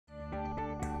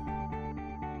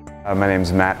My name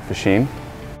is Matt Facchine.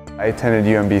 I attended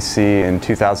UMBC in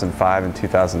 2005 and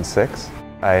 2006.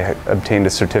 I obtained a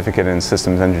certificate in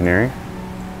systems engineering.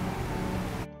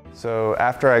 So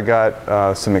after I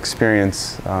got some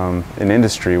experience in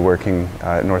industry working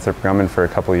at Northrop Grumman for a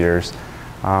couple years,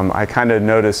 I kind of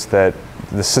noticed that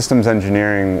the systems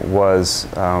engineering was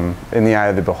in the eye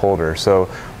of the beholder. So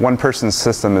one person's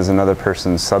system is another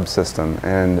person's subsystem,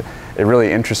 and it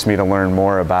really interests me to learn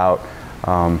more about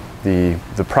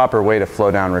the proper way to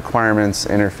flow down requirements,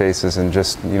 interfaces, and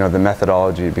just the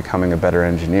methodology of becoming a better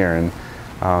engineer.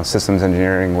 And systems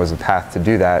engineering was a path to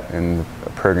do that, and the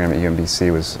program at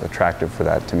UMBC was attractive for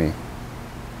that to me.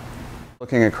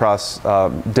 Looking across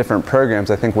different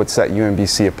programs, I think what set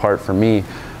UMBC apart for me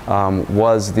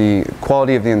was the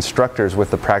quality of the instructors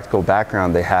with the practical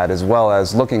background they had, as well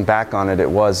as looking back on it, it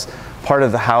was part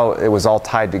of how it was all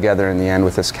tied together in the end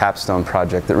with this capstone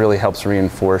project that really helps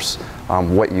reinforce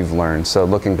what you've learned. So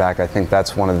looking back, I think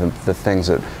that's one of the things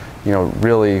that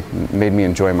really made me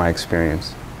enjoy my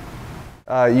experience.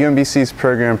 UMBC's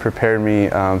program prepared me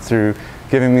through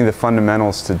giving me the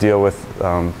fundamentals to deal with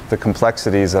the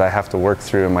complexities that I have to work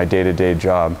through in my day-to-day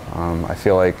job. I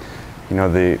feel like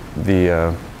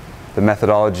the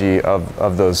methodology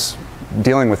of those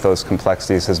dealing with those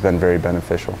complexities has been very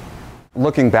beneficial.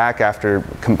 Looking back after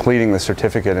completing the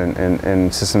certificate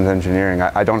in systems engineering,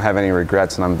 I don't have any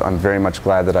regrets, and I'm very much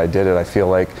glad that I did it. I feel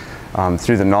like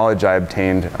through the knowledge I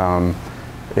obtained,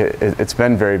 it's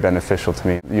been very beneficial to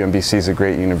me. UMBC is a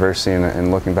great university,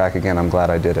 and looking back again, I'm glad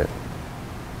I did it.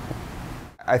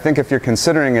 I think if you're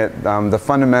considering it, the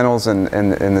fundamentals and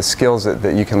the skills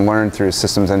that you can learn through a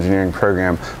systems engineering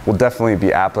program will definitely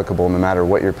be applicable no matter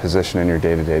what your position in your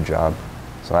day-to-day job.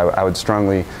 So I would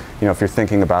strongly, if you're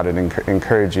thinking about it,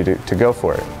 encourage you to go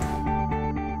for it.